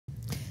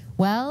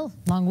Well,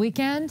 long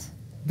weekend,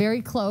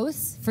 very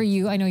close for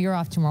you. I know you're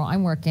off tomorrow.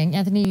 I'm working.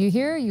 Anthony, you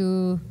here?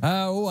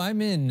 Oh,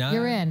 I'm in.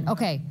 You're in.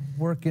 Okay.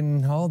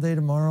 Working all day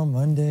tomorrow,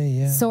 Monday,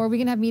 yeah. So are we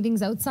going to have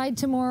meetings outside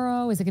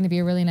tomorrow? Is it going to be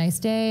a really nice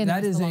day?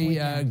 That is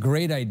a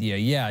great idea,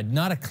 yeah.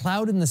 Not a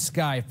cloud in the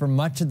sky for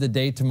much of the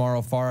day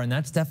tomorrow far, and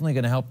that's definitely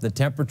going to help the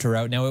temperature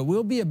out. Now, it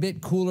will be a bit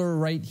cooler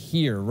right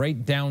here,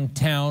 right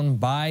downtown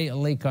by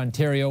Lake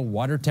Ontario.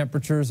 Water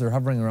temperatures are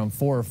hovering around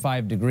 4 or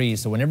 5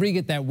 degrees. So whenever you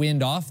get that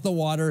wind off the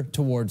water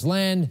towards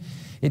land,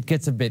 it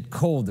gets a bit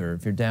colder.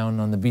 If you're down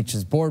on the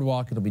beach's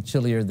boardwalk, it'll be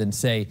chillier than,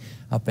 say,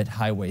 up at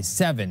Highway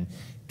 7.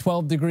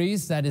 12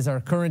 degrees, that is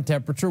our current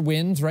temperature.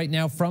 Winds right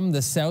now from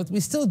the south. We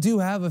still do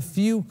have a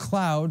few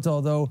clouds,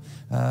 although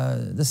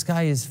the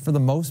sky is for the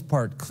most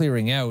part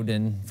clearing out.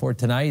 And for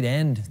tonight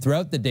and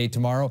throughout the day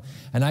tomorrow,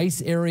 a nice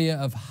area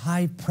of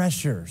high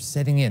pressure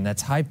setting in.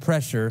 That's high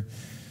pressure.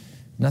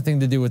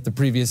 Nothing to do with the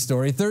previous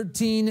story.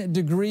 13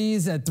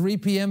 degrees at 3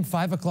 p.m.,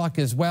 5 o'clock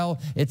as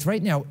well. It's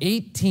right now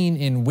 18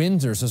 in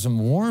Windsor, so some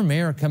warm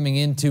air coming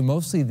into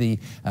mostly the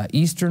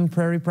eastern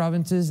prairie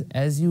provinces.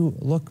 As you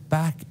look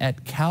back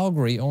at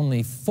Calgary,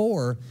 only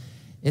 4.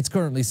 It's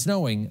currently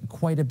snowing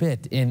quite a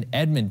bit in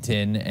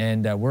Edmonton,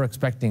 and we're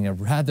expecting a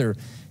rather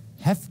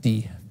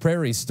hefty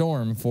prairie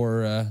storm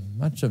for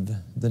much of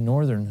the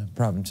northern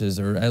provinces,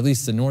 or at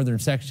least the northern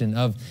section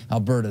of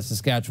Alberta,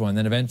 Saskatchewan,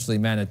 then eventually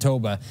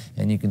Manitoba.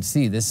 And you can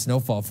see this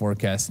snowfall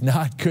forecast,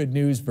 not good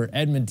news for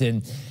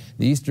Edmonton.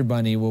 The Easter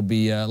Bunny will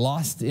be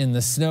lost in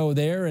the snow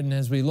there. And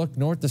as we look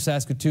north of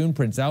Saskatoon,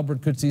 Prince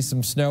Albert could see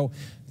some snow.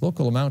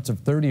 Local amounts of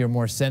 30 or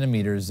more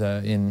centimeters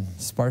in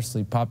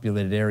sparsely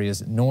populated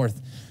areas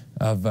north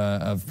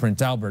of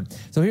Prince Albert.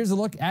 So here's a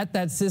look at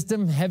that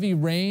system. Heavy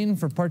rain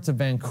for parts of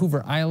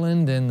Vancouver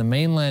Island and the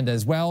mainland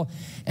as well.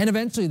 And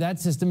eventually that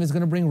system is going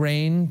to bring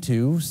rain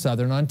to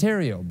southern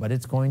Ontario, but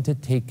it's going to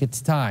take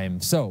its time.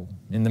 So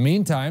in the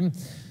meantime,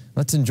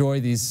 let's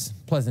enjoy these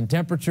pleasant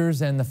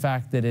temperatures and the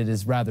fact that it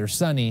is rather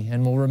sunny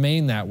and will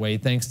remain that way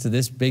thanks to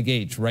this big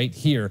H right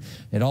here.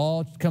 It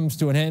all comes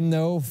to an end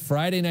though.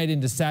 Friday night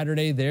into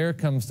Saturday, there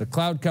comes the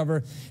cloud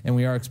cover, and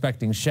we are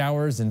expecting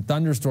showers and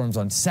thunderstorms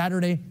on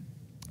Saturday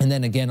and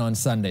then again on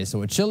Sunday.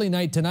 So a chilly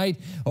night tonight.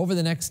 Over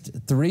the next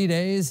 3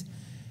 days,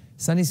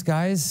 sunny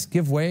skies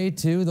give way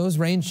to those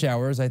rain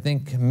showers, I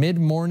think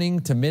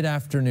mid-morning to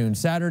mid-afternoon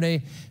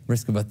Saturday,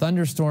 risk of a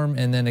thunderstorm,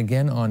 and then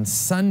again on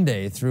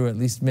Sunday through at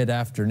least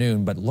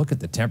mid-afternoon. But look at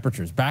the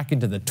temperatures, back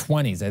into the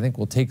 20s. I think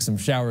we'll take some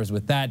showers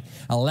with that.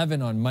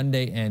 11 on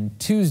Monday and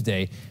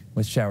Tuesday,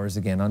 with showers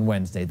again on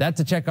Wednesday. That's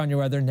a check on your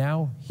weather.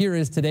 Now, here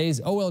is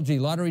today's OLG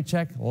lottery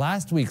check.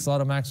 Last week's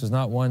Lotto Max was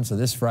not won, so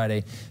this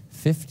Friday,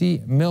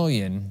 $50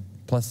 million,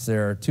 plus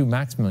there are 2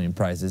 Max Million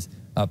prizes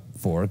up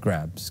for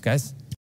grabs. Guys?